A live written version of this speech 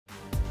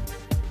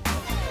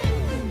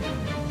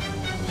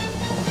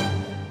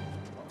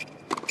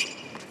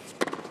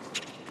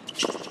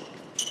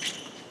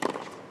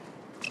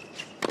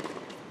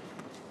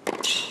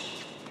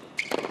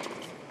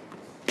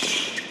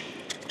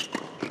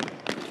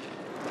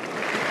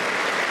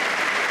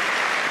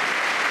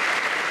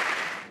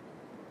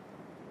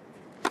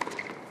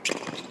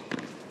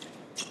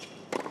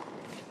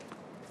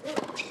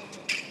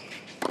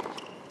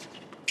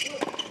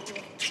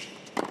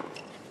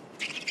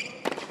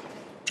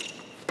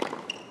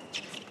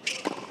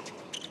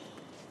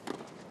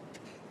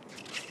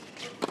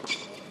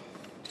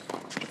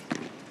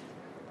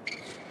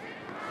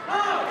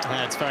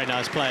Very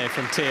nice play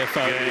from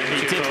Tiafoe.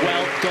 He did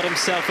well, got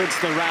himself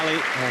into the rally,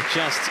 and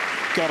just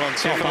got on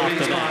top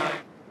after that.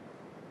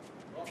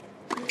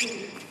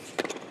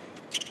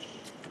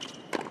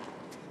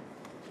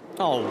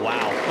 Oh,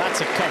 wow.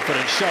 That's a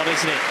confident shot,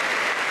 isn't it?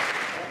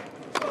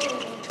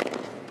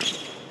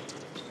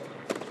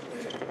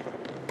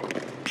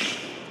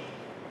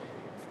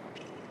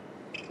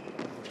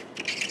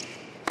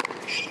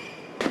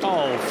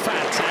 Oh,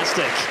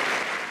 fantastic.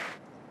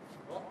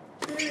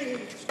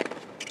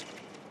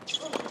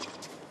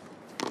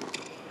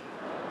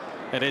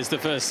 It is the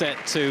first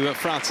set to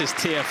Francis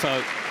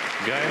Tiafoe.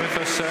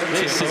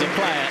 This is a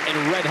player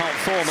in red-hot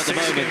form at the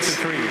moment.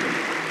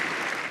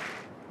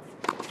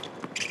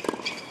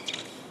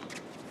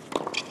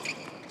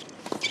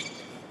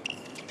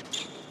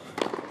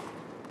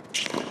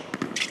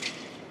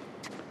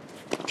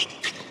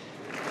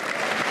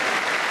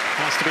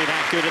 Has to be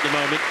that good at the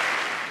moment.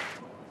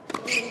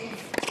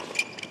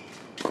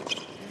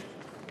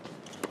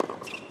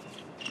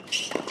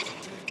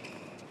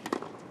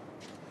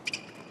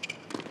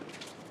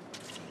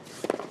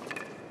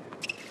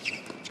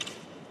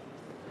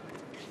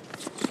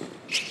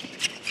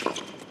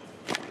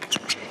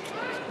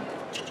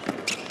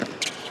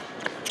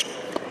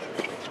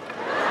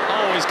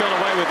 He's gone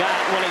away with that.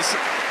 Well, it's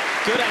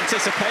good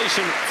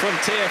anticipation from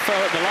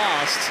Tiafoe at the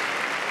last.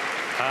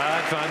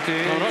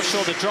 Advantage. I'm not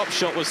sure the drop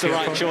shot was the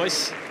right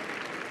choice.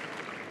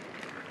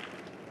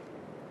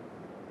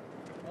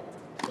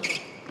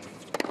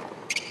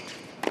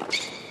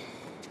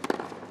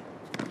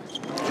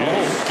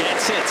 Oh,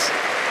 gets it.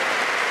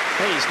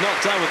 He's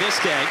not done with this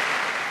game.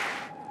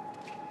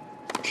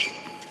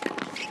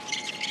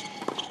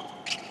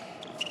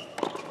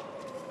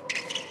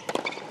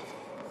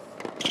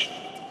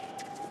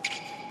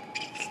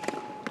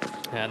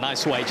 Yeah,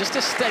 nice way, just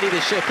to steady the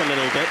ship a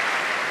little bit.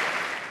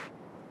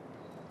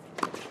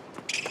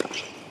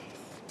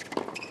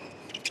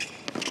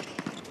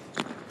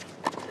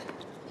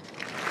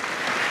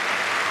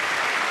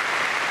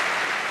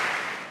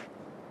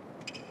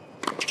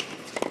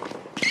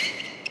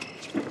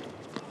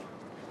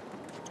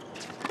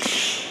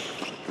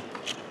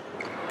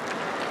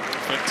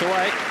 Flicked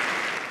away.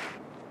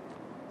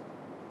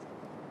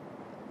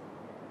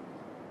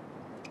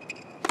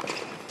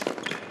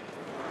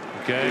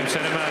 Game,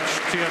 set a match,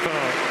 Tiafoe.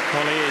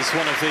 Well, he is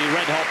one of the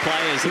red-hot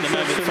players at the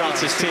moment,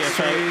 Francis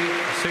Tiafoe.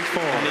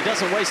 And he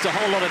doesn't waste a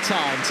whole lot of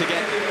time to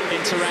get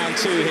into round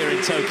two here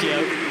in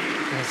Tokyo,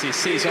 as he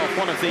sees off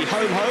one of the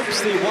home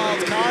hopes, the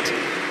wild card,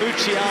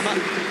 Uchiyama.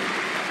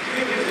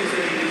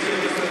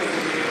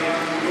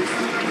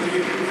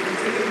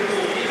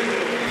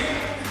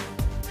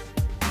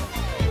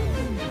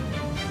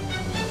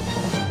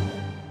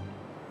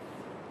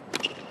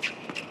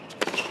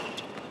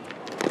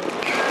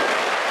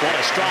 What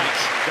a strike.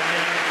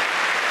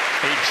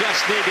 He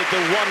just needed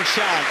the one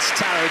chance,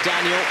 Taro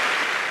Daniel.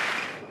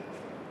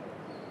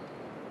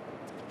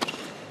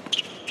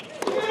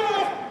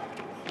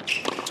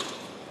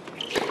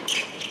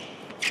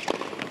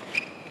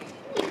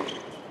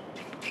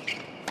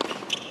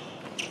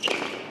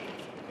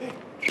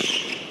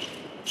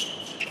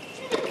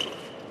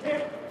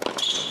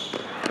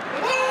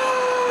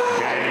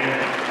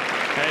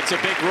 It's a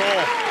big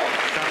roar.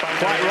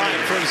 Quite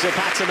right from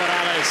Zapata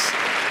Morales,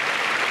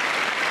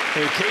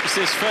 who keeps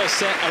this first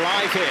set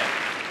alive here.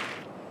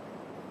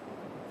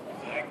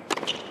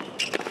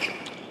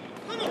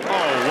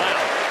 Oh, wow.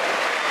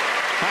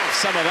 Have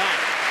some of that.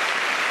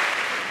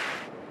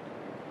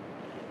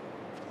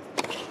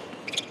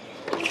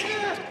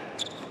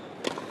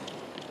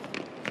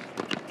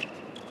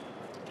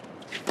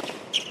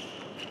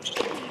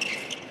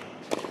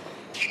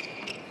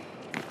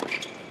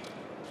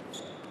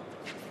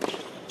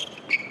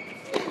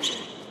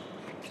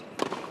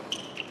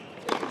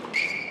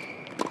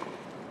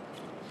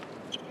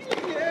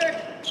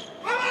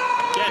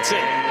 Gets it.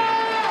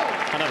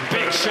 And a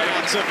big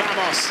shout to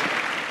Vamos.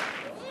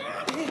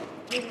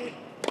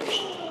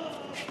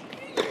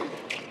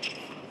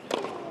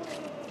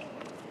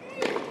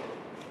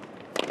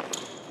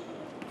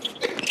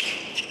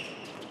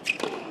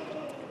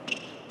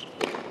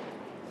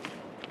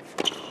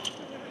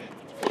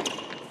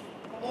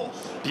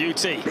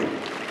 Beauty. Oh,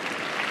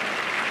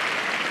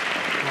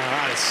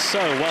 that is so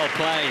well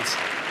played.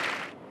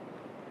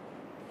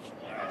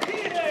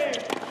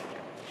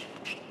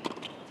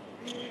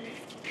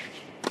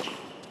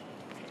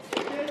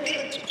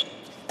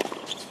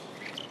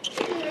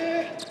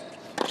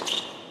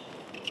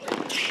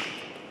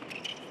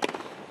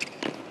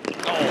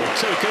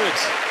 Too good.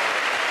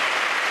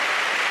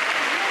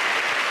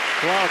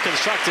 Well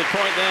constructed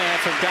point there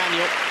from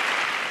Daniel.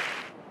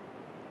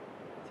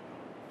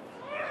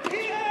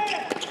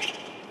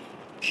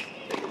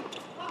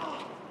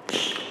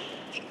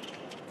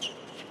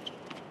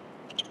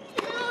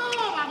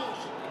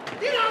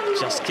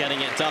 Just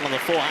getting it done on the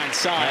forehand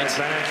side.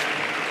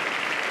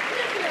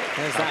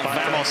 There's that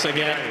Vamos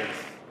again.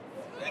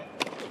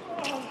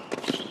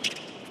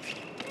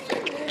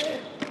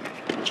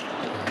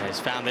 He's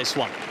found this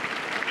one.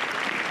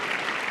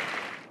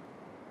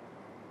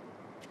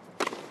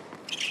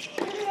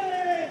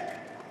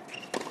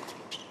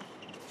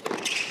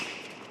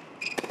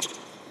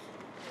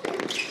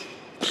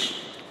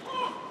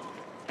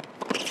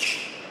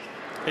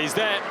 He's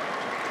there.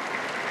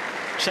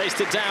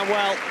 Chased it down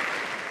well.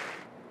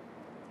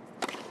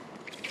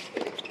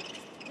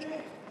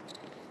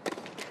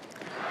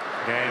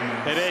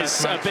 It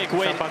is a big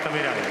win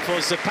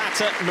for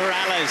Zapata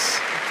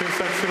Morales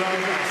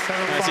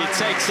as he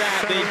takes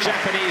out the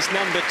Japanese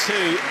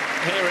 #2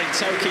 here in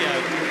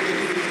Tokyo.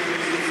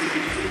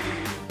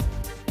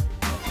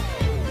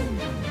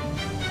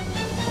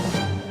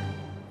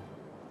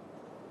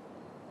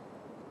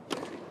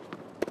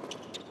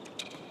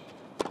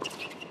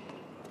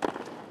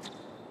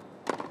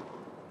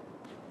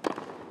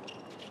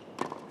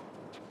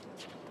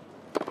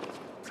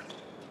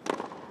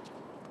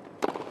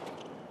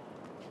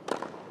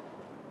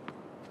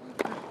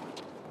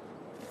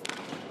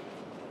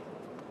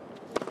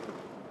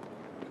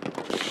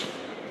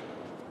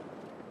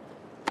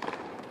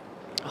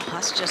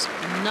 That's just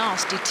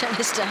nasty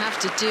tennis to have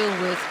to deal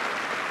with.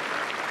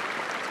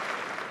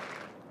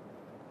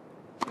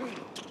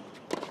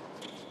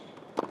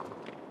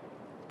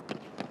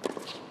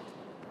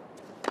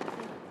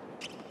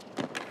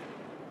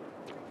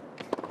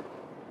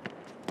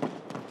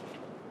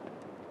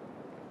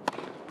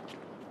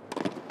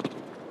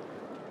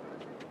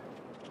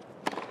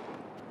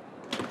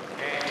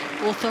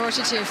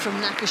 Authoritative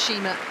from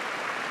Nakashima.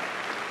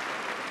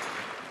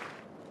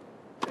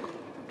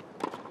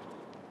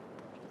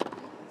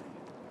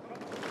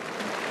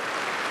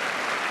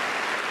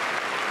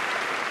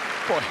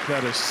 Boy,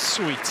 that is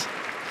sweet.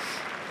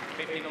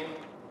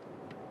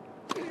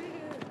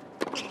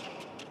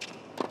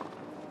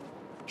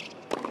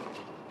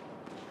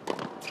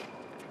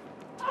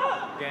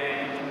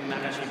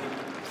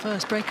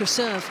 First break of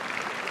serve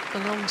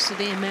belongs to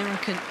the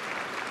American.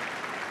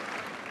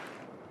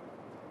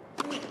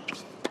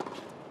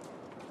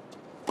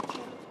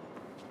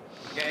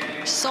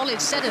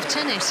 Solid set of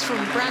tennis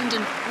from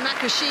Brandon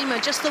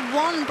Nakashima. Just the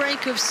one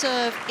break of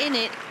serve in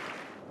it.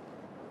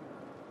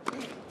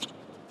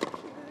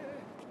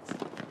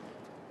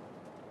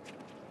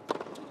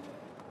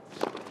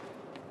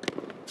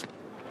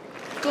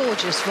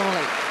 Gorgeous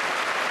volley.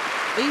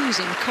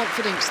 Oozing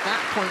confidence,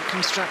 that point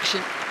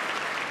construction.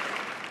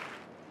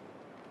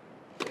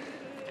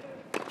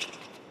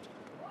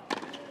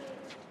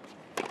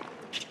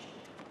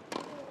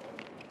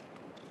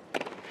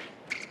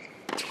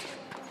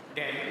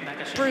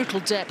 Brutal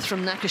depth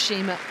from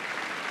Nakashima.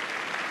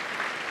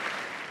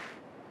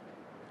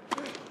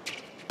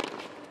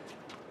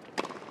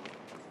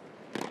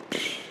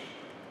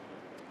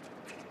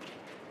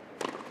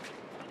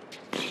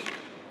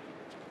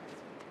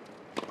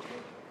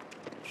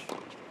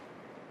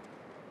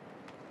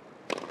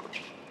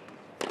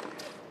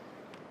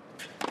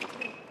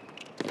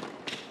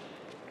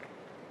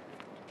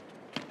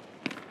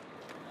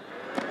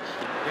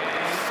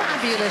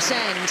 Fabulous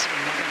end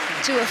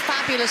to a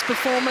fabulous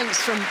performance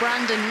from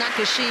Brandon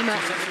Nakashima.